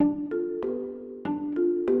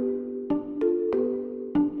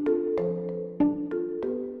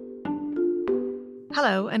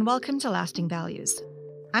Hello, and welcome to Lasting Values.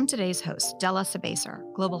 I'm today's host, Della Sabesar,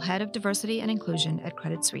 Global Head of Diversity and Inclusion at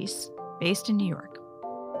Credit Suisse, based in New York.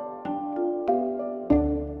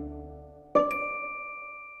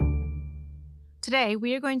 Today,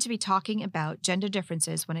 we are going to be talking about gender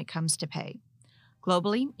differences when it comes to pay.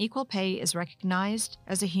 Globally, equal pay is recognized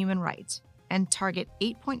as a human right, and Target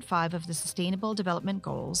 8.5 of the Sustainable Development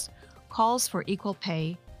Goals calls for equal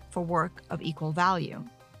pay for work of equal value.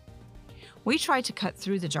 We try to cut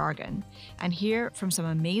through the jargon and hear from some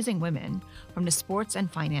amazing women from the sports and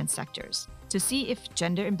finance sectors to see if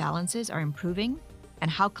gender imbalances are improving and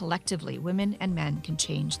how collectively women and men can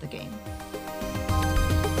change the game.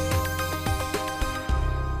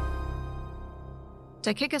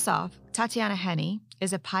 To kick us off, Tatiana Henny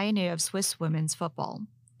is a pioneer of Swiss women's football.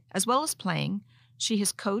 As well as playing, she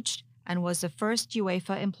has coached and was the first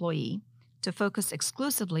UEFA employee to focus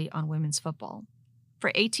exclusively on women's football.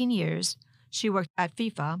 For 18 years, she worked at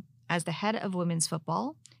FIFA as the head of women's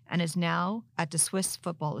football and is now at the Swiss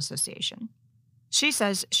Football Association. She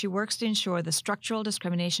says she works to ensure the structural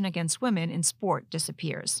discrimination against women in sport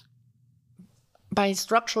disappears. By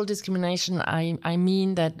structural discrimination, I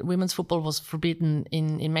mean that women's football was forbidden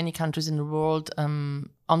in many countries in the world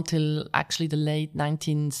until actually the late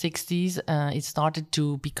 1960s. It started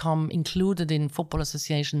to become included in football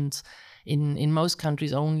associations in most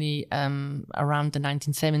countries only around the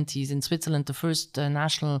 1970s. In Switzerland, the first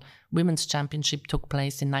national women's championship took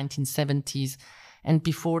place in 1970s. And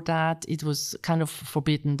before that, it was kind of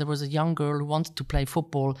forbidden. There was a young girl who wanted to play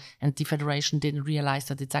football, and the federation didn't realize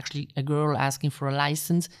that it's actually a girl asking for a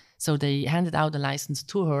license. So they handed out a license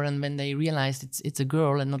to her, and when they realized it's a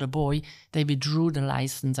girl and not a boy, they withdrew the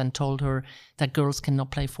license and told her that girls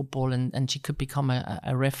cannot play football and she could become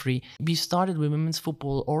a referee. We started with women's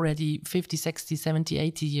football already 50, 60, 70,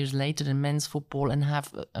 80 years later than men's football, and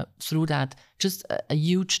have through that just a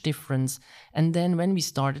huge difference. And then when we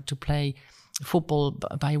started to play football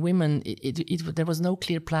by women, there was no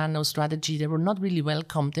clear plan, no strategy. They were not really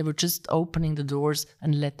welcomed. They were just opening the doors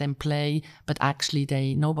and let them play, but actually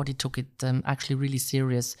nobody took it actually really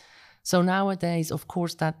serious. So nowadays, of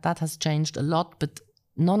course, that has changed a lot, but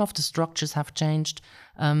none of the structures have changed.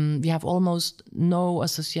 We have almost no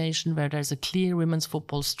association where there's a clear women's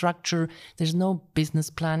football structure. There's no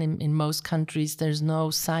business plan in most countries. There's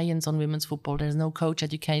no science on women's football. There's no coach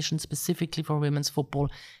education specifically for women's football.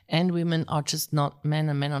 And women are just not men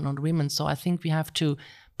and men are not women. So I think we have to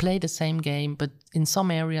play the same game, but in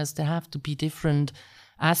some areas there have to be different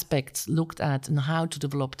aspects looked at and how to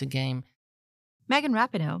develop the game. Megan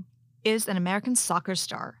Rapinoe is an American soccer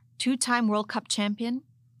star, two-time World Cup champion,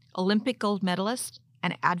 Olympic gold medalist,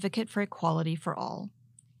 and advocate for equality for all.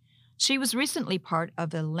 She was recently part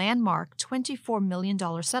of a landmark $24 million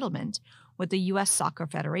settlement with the U.S. Soccer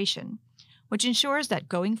Federation, which ensures that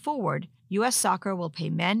going forward, U.S. soccer will pay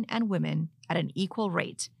men and women at an equal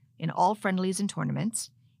rate in all friendlies and tournaments,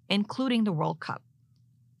 including the World Cup.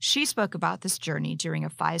 She spoke about this journey during a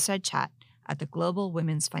fireside chat at the Global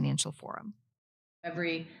Women's Financial Forum.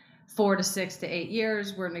 Every 4 to 6 to 8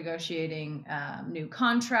 years, we're negotiating new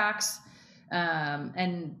contracts.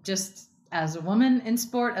 And just as a woman in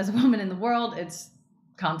sport, as a woman in the world, it's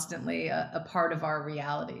constantly a part of our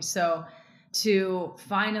reality. So to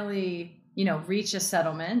finally, reach a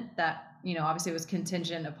settlement that, obviously was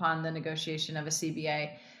contingent upon the negotiation of a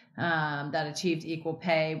CBA that achieved equal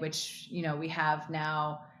pay, which, we have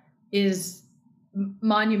now, is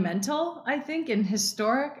monumental, I think, and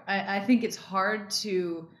historic. I think it's hard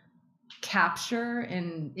to capture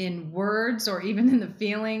in words or even in the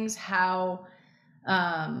feelings how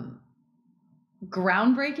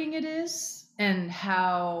groundbreaking it is and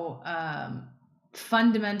how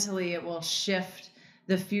fundamentally it will shift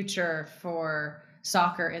the future for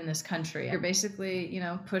soccer in this country. You're basically,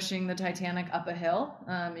 pushing the Titanic up a hill.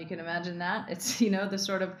 You can imagine that. It's, the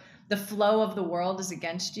sort of the flow of the world is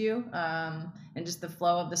against you, and just the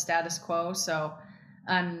flow of the status quo. So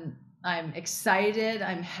I'm excited,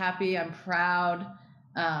 I'm happy, I'm proud,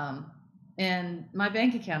 and my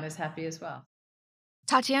bank account is happy as well.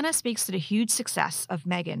 Tatiana speaks to the huge success of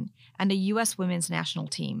Megan and the U.S. women's national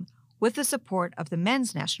team with the support of the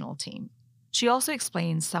men's national team. She also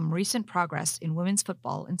explains some recent progress in women's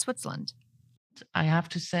football in Switzerland. I have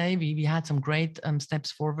to say we had some great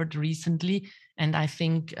steps forward recently, and I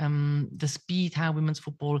think the speed how women's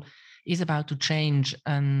football is about to change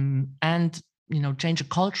and change the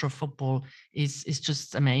culture of football is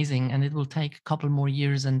just amazing, and it will take a couple more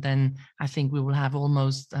years, and then I think we will have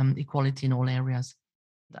almost equality in all areas.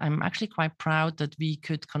 I'm actually quite proud that we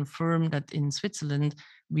could confirm that in Switzerland,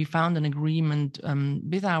 we found an agreement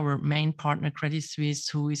with our main partner, Credit Suisse,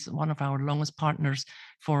 who is one of our longest partners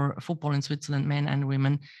for football in Switzerland, men and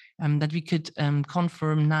women, that we could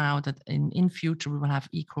confirm now that in future we will have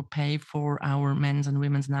equal pay for our men's and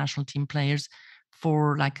women's national team players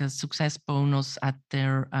for like a success bonus at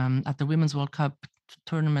the Women's World Cup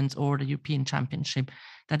tournaments or the European Championship.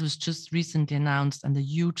 That was just recently announced and a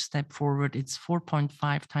huge step forward. It's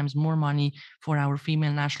 4.5 times more money for our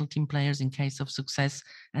female national team players in case of success.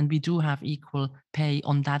 And we do have equal pay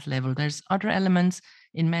on that level. There's other elements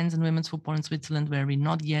in men's and women's football in Switzerland where we're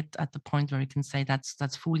not yet at the point where we can say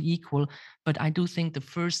that's fully equal. But I do think the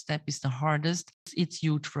first step is the hardest. It's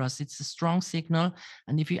huge for us. It's a strong signal.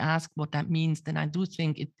 And if you ask what that means, then I do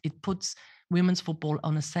think it puts women's football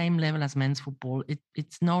on the same level as men's football.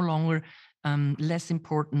 It's no longer less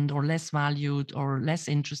important or less valued or less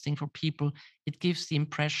interesting for people. It gives the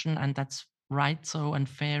impression, and that's right so and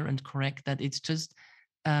fair and correct, that it's just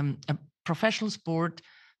a professional sport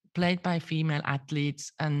played by female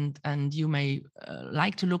athletes, and you may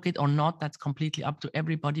like to look it or not. That's completely up to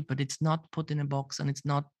everybody, but it's not put in a box and it's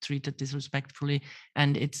not treated disrespectfully,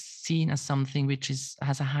 and it's seen as something which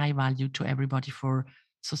has a high value to everybody, for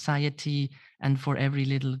society and for every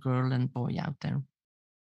little girl and boy out there.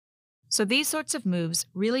 So these sorts of moves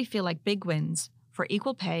really feel like big wins for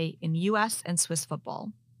equal pay in US and Swiss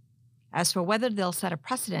football. As for whether they'll set a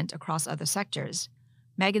precedent across other sectors,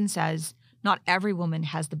 Megan says not every woman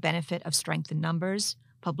has the benefit of strength in numbers,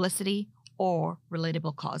 publicity, or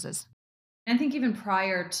relatable causes. I think even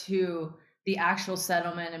prior to the actual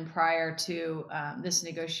settlement and prior to this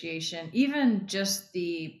negotiation, even just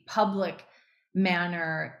the public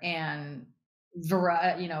manner and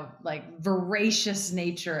voracious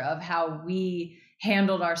nature of how we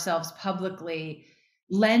handled ourselves publicly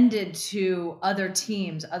lended to other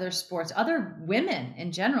teams, other sports, other women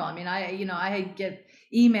in general. I mean, I get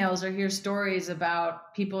emails or hear stories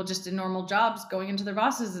about people just in normal jobs going into their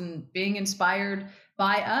bosses and being inspired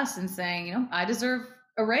by us and saying, I deserve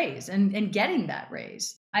a raise and getting that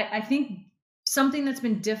raise. I think something that's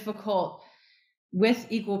been difficult with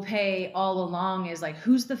equal pay all along is like,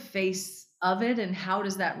 who's the face of it and how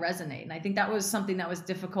does that resonate? And I think that was something that was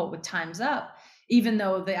difficult with Time's Up, even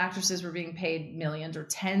though the actresses were being paid millions or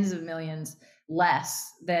tens of millions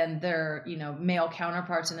less than their, male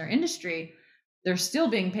counterparts in their industry, they're still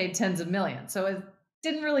being paid tens of millions. So it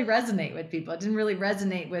didn't really resonate with people. It didn't really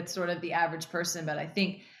resonate with sort of the average person. But I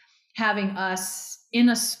think having us in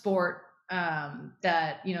a sport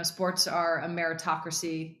that, sports are a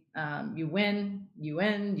meritocracy. You win,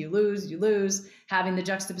 you lose. Having the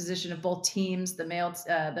juxtaposition of both teams, the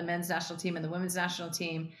men's national team and the women's national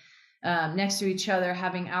team next to each other,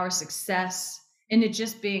 having our success, and it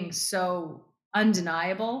just being so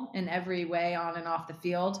undeniable in every way on and off the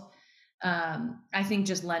field, I think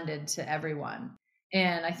just lended to everyone.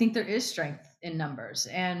 And I think there is strength in numbers.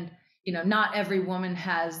 And, not every woman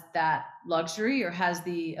has that luxury or has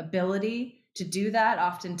the ability to do that.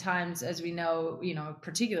 Oftentimes, as we know,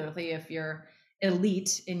 particularly if you're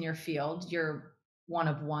elite in your field, you're one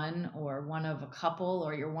of one or one of a couple,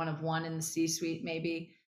 or you're one of one in the C-suite,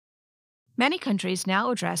 maybe. Many countries now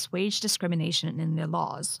address wage discrimination in their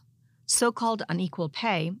laws. So-called unequal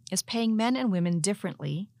pay is paying men and women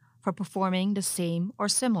differently for performing the same or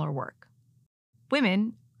similar work.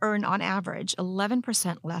 Women earn on average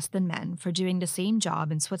 11% less than men for doing the same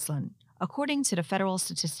job in Switzerland, according to the Federal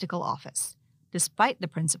Statistical Office, despite the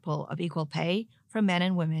principle of equal pay for men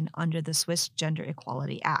and women under the Swiss Gender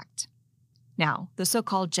Equality Act. Now, the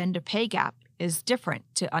so-called gender pay gap is different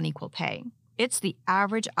to unequal pay. It's the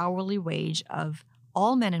average hourly wage of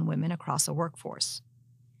all men and women across a workforce.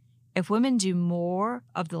 If women do more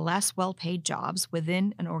of the less well-paid jobs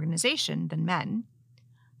within an organization than men,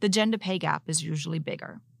 the gender pay gap is usually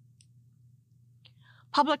bigger.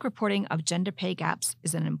 Public reporting of gender pay gaps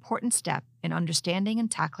is an important step in understanding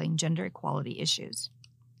and tackling gender equality issues,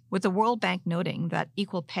 with the World Bank noting that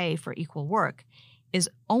equal pay for equal work is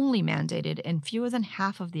only mandated in fewer than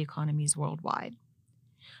half of the economies worldwide.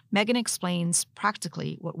 Megan explains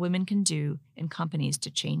practically what women can do in companies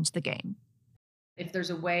to change the game. If there's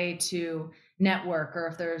a way to network, or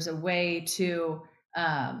if there's a way to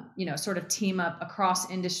sort of team up across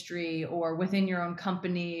industry or within your own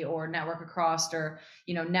company, or network across, or,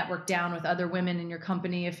 network down with other women in your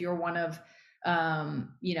company. If you're one of,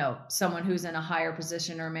 someone who's in a higher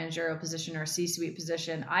position or a managerial position or a C-suite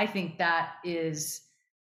position, I think that is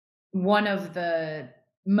one of the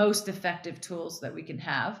most effective tools that we can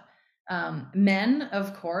have. Men,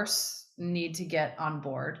 of course, need to get on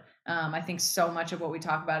board. I think so much of what we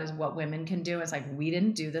talk about is what women can do. It's like, we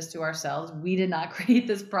didn't do this to ourselves. We did not create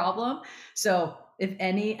this problem. So if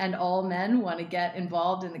any and all men want to get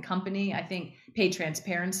involved in the company, I think pay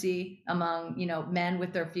transparency among, men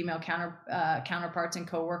with their female counterparts and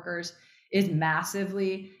coworkers is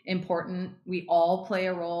massively important. We all play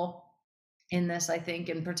a role in this, I think,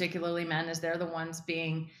 and particularly men, as they're the ones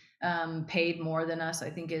being paid more than us, I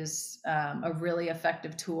think is a really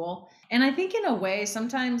effective tool. And I think in a way,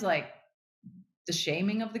 sometimes like the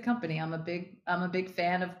shaming of the company, I'm a big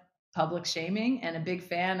fan of public shaming, and a big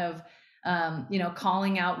fan of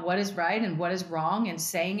calling out what is right and what is wrong, and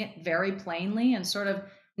saying it very plainly, and sort of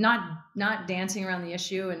not dancing around the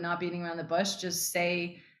issue and not beating around the bush. Just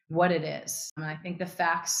say what it is. And I think the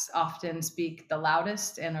facts often speak the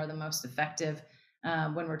loudest and are the most effective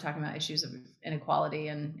when we're talking about issues of inequality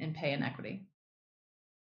and pay inequity.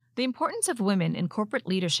 The importance of women in corporate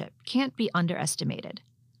leadership can't be underestimated.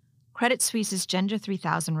 Credit Suisse's Gender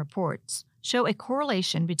 3000 reports show a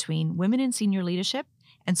correlation between women in senior leadership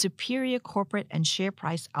and superior corporate and share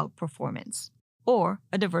price outperformance, or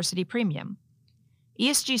a diversity premium.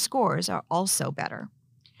 ESG scores are also better.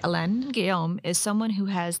 Hélène Guillaume is someone who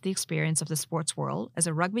has the experience of the sports world as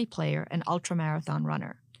a rugby player and ultramarathon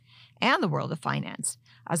runner, and the world of finance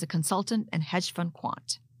as a consultant and hedge fund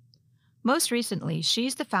quant. Most recently,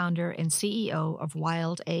 she's the founder and CEO of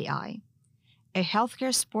Wild AI, a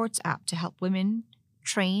healthcare sports app to help women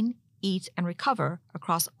train, eat, and recover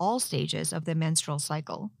across all stages of their menstrual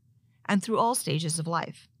cycle and through all stages of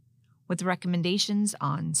life, with recommendations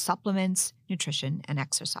on supplements, nutrition, and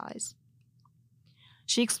exercise.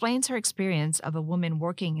 She explains her experience of a woman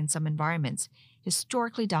working in some environments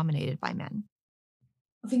historically dominated by men.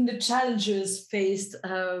 I think the challenges faced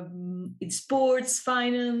in sports,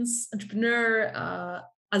 finance, entrepreneur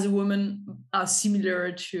as a woman are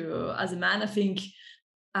similar to as a man. I think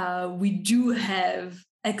we do have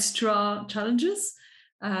extra challenges.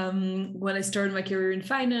 When I started my career in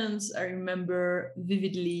finance, I remember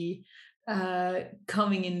vividly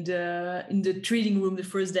coming in the trading room the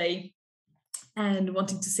first day and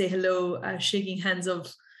wanting to say hello, shaking hands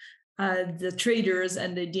of the traders,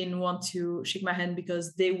 and they didn't want to shake my hand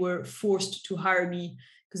because they were forced to hire me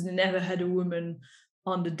because they never had a woman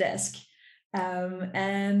on the desk.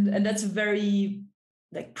 And that's a very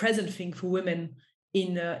present thing for women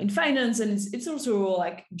in finance, and it's also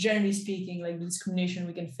like generally speaking like the discrimination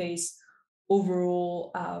we can face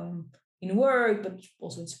overall in work, but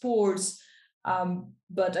also in sports.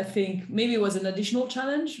 But I think maybe it was an additional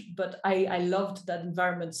challenge, but I loved that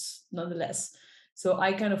environment nonetheless. So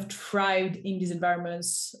I kind of thrived in these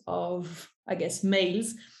environments of, I guess,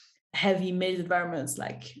 males, heavy male environments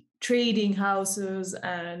like trading houses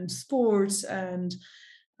and sports. And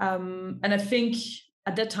I think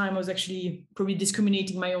at that time I was actually probably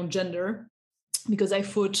discriminating my own gender because I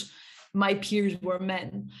thought my peers were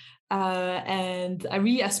men. And I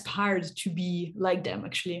really aspired to be like them,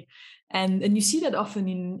 actually. And you see that often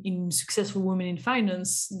in successful women in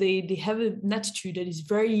finance. They have an attitude that is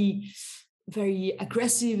very, very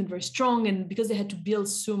aggressive and very strong, and because they had to build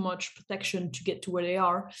so much protection to get to where they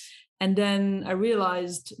are. And then I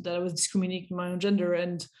realized that I was discriminating my own gender,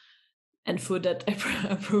 and for that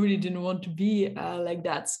I probably didn't want to be like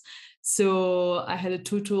that. So I had a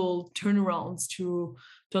total turnaround to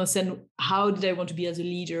understand how did I want to be as a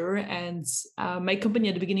leader. And my company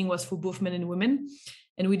at the beginning was for both men and women,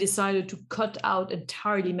 and we decided to cut out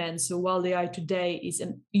entirely men. So while they are today is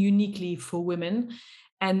uniquely for women.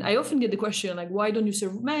 And I often get the question, like, why don't you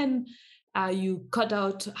serve men? You cut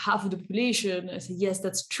out half of the population. I say, yes,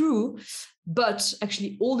 that's true. But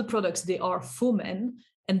actually, all the products, they are for men,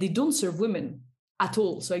 and they don't serve women at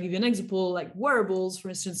all. So I give you an example, like wearables. For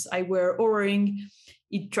instance, I wear Oura Ring.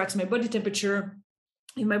 It tracks my body temperature.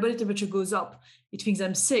 If my body temperature goes up, it thinks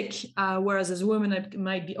I'm sick. Whereas as a woman, I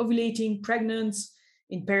might be ovulating, pregnant,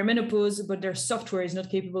 in perimenopause, but their software is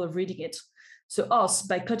not capable of reading it. So us,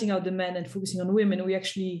 by cutting out the men and focusing on women, we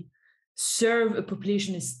actually serve a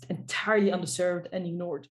population is entirely underserved and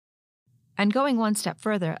ignored. And going one step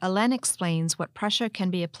further, Hélène explains what pressure can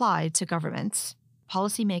be applied to governments,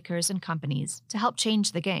 policymakers, and companies to help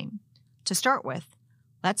change the game. To start with,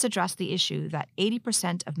 let's address the issue that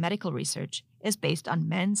 80% of medical research is based on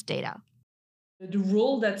men's data. The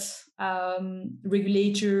role that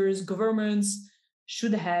regulators, governments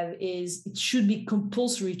should have is it should be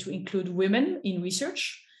compulsory to include women in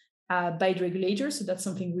research by the regulators. So that's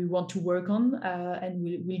something we want to work on and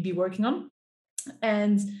we'll be working on.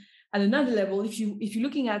 And at another level, if you're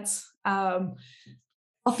looking at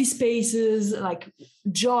office spaces like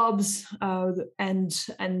jobs and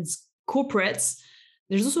corporates,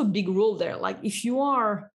 there's also a big role there. Like if you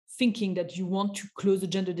are thinking that you want to close the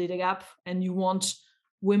gender data gap and you want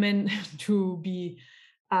women to be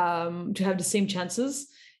to have the same chances,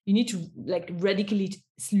 you need to like radically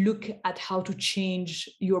look at how to change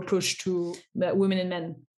your approach to women and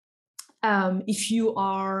men. If you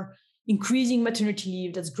are increasing maternity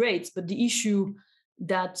leave, that's great, but the issue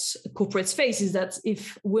that corporates face is that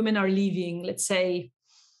if women are leaving, let's say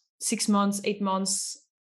 6 months, 8 months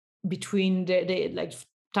between the like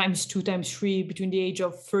times 2 times 3 between the age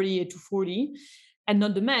of 38 to 40, and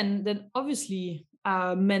not the men, then obviously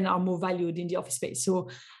men are more valued in the office space. So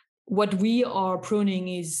what we are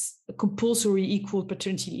proning is a compulsory equal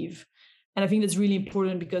paternity leave. And I think that's really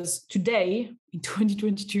important because today, in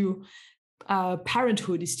 2022,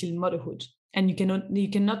 parenthood is still motherhood. And you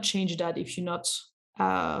cannot change that if you're not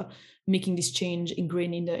making this change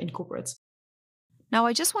ingrained in corporates. Now,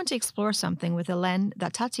 I just want to explore something with Hélène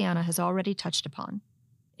that Tatiana has already touched upon.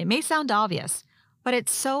 It may sound obvious, but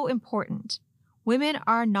it's so important. Women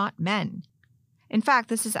are not men. In fact,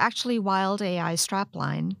 this is actually Wild AI's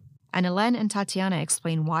strapline, and Hélène and Tatiana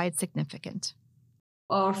explain why it's significant.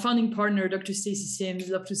 Our founding partner, Dr. Stacey Sims,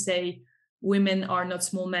 loves to say, women are not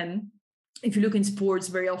small men. If you look in sports,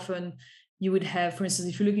 very often you would have, for instance,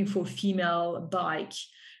 if you're looking for a female bike,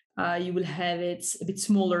 you will have it a bit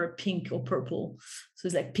smaller, pink or purple. So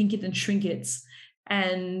it's like pink it and shrink it.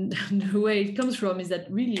 And the way it comes from is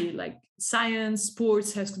that really like science,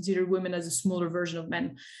 sports has considered women as a smaller version of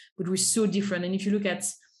men, but we're so different. And if you look at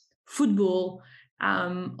football,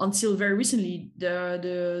 until very recently,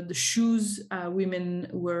 the shoes women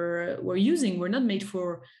were using were not made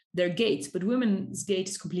for their gait, but women's gait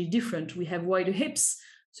is completely different. We have wider hips,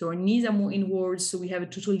 so our knees are more inwards, so we have a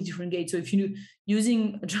totally different gait. So if you're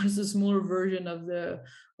using just a smaller version of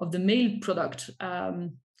the male product,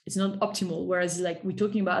 it's not optimal. Whereas like we're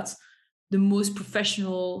talking about the most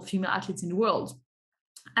professional female athletes in the world.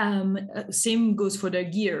 Same goes for their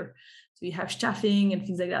gear. So you have staffing and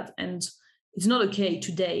things like that. And it's not okay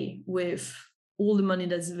today with all the money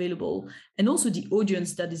that's available, and also the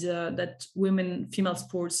audience that is that female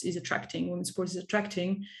sports is attracting, women's sports is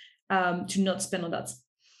attracting, to not spend on that.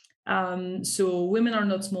 So women are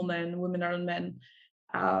not small men, women are not men.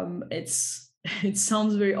 It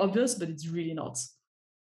sounds very obvious, but it's really not.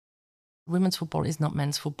 Women's football is not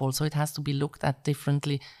men's football, so it has to be looked at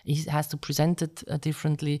differently. It has to present it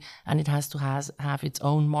differently, and it has to have its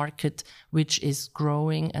own market, which is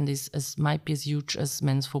growing and might be as huge as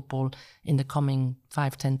men's football in the coming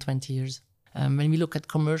 5, 10, 20 years. When we look at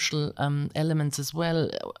commercial elements as well,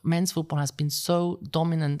 men's football has been so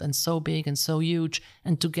dominant and so big and so huge,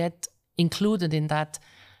 and to get included in that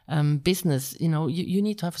business, you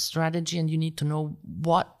need to have a strategy, and you need to know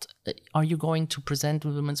what are you going to present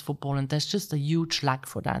with women's football. And there's just a huge lack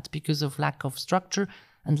for that because of lack of structure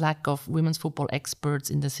and lack of women's football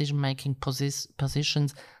experts in decision-making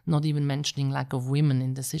positions, not even mentioning lack of women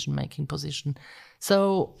in decision-making position.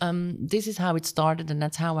 So this is how it started, and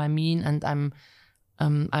that's how I mean. And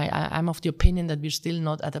I'm of the opinion that we're still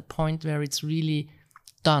not at a point where it's really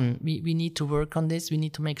done. We need to work on this. We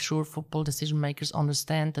need to make sure football decision makers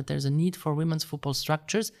understand that there's a need for women's football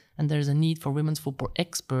structures, and there's a need for women's football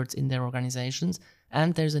experts in their organizations,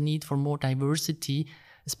 and there's a need for more diversity,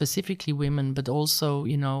 specifically women, but also,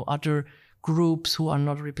 other groups who are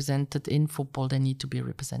not represented in football. They need to be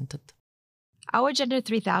represented. Our Gender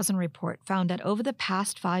 3000 report found that over the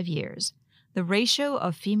past 5 years, the ratio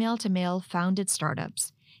of female to male founded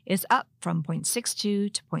startups is up from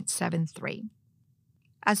 0.62 to 0.73.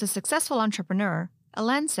 As a successful entrepreneur,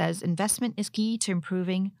 Hélène says investment is key to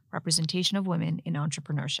improving representation of women in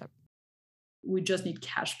entrepreneurship. We just need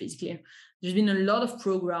cash, basically. There's been a lot of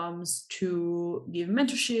programs to give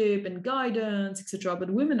mentorship and guidance, etc.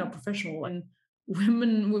 But women are professional, and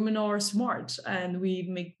women are smart, and we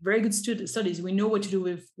make very good studies. We know what to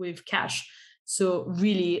do with cash. So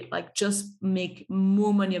really, just make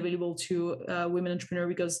more money available to women entrepreneurs,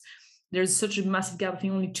 because there's such a massive gap. I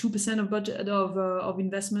think only 2% of budget of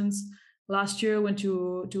investments last year went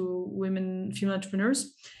to women, female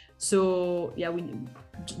entrepreneurs. So yeah,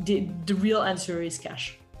 the real answer is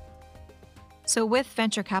cash. So with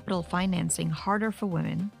venture capital financing harder for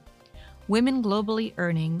women globally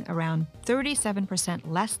earning around 37%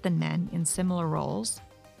 less than men in similar roles,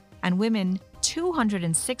 and women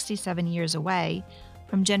 267 years away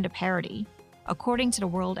from gender parity, according to the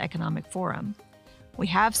World Economic Forum, we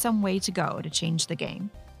have some way to go to change the game.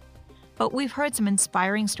 But we've heard some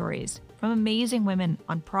inspiring stories from amazing women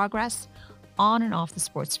on progress on and off the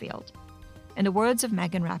sports field. In the words of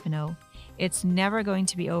Megan Rapinoe, it's never going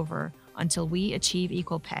to be over until we achieve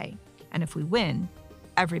equal pay. And if we win,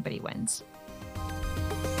 everybody wins.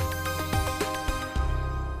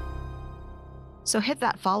 So hit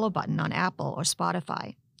that follow button on Apple or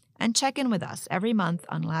Spotify and check in with us every month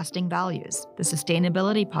on Lasting Values, the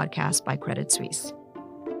sustainability podcast by Credit Suisse.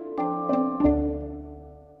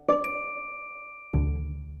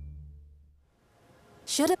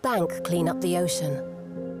 Should a bank clean up the ocean?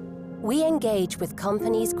 We engage with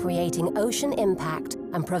companies creating ocean impact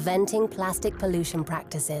and preventing plastic pollution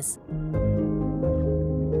practices.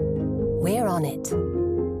 We're on it.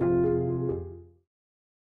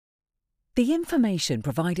 The information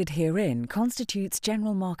provided herein constitutes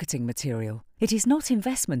general marketing material. It is not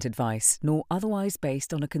investment advice, nor otherwise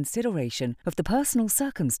based on a consideration of the personal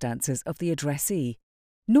circumstances of the addressee,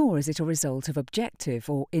 nor is it a result of objective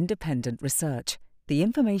or independent research. The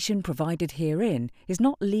information provided herein is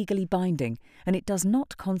not legally binding, and it does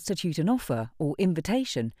not constitute an offer or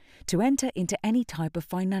invitation to enter into any type of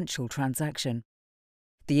financial transaction.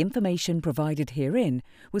 The information provided herein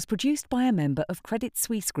was produced by a member of Credit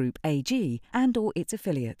Suisse Group AG and/or its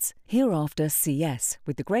affiliates, hereafter CS,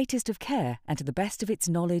 with the greatest of care and to the best of its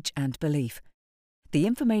knowledge and belief. The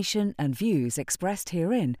information and views expressed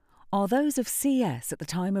herein are those of CS at the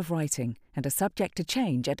time of writing and are subject to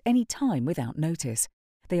change at any time without notice.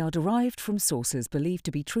 They are derived from sources believed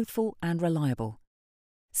to be truthful and reliable.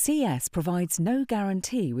 CS provides no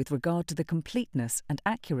guarantee with regard to the completeness and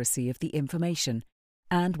accuracy of the information,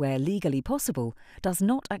 and where legally possible, does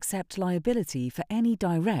not accept liability for any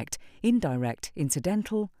direct, indirect,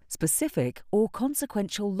 incidental, specific or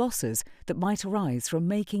consequential losses that might arise from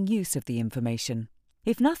making use of the information.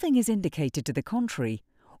 If nothing is indicated to the contrary,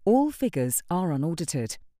 all figures are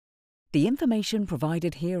unaudited. The information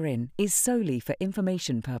provided herein is solely for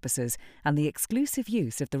information purposes and the exclusive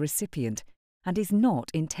use of the recipient, and is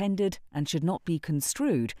not intended and should not be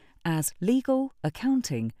construed as legal,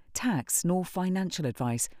 accounting, tax nor financial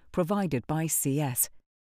advice provided by CS.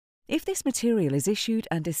 If this material is issued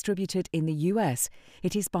and distributed in the US,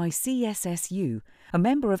 it is by CSSU, a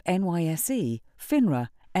member of NYSE, FINRA,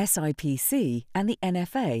 SIPC and the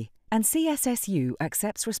NFA, and CSSU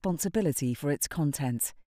accepts responsibility for its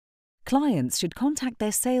contents. Clients should contact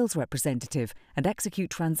their sales representative and execute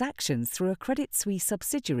transactions through a Credit Suisse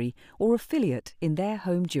subsidiary or affiliate in their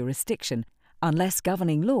home jurisdiction, unless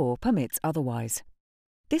governing law permits otherwise.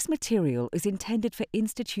 This material is intended for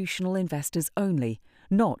institutional investors only,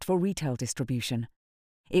 not for retail distribution.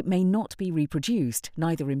 It may not be reproduced,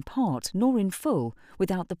 neither in part nor in full,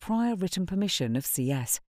 without the prior written permission of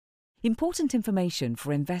CS. Important information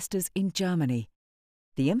for investors in Germany.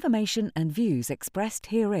 The information and views expressed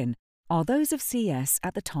herein are those of CS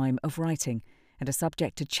at the time of writing and are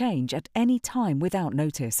subject to change at any time without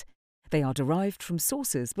notice. They are derived from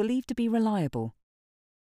sources believed to be reliable.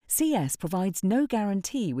 CS provides no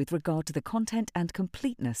guarantee with regard to the content and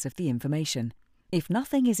completeness of the information. If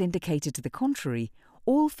nothing is indicated to the contrary,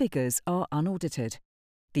 all figures are unaudited.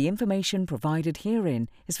 The information provided herein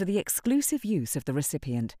is for the exclusive use of the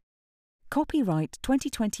recipient. Copyright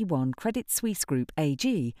 2021 Credit Suisse Group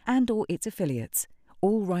AG and/or its affiliates.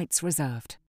 All rights reserved.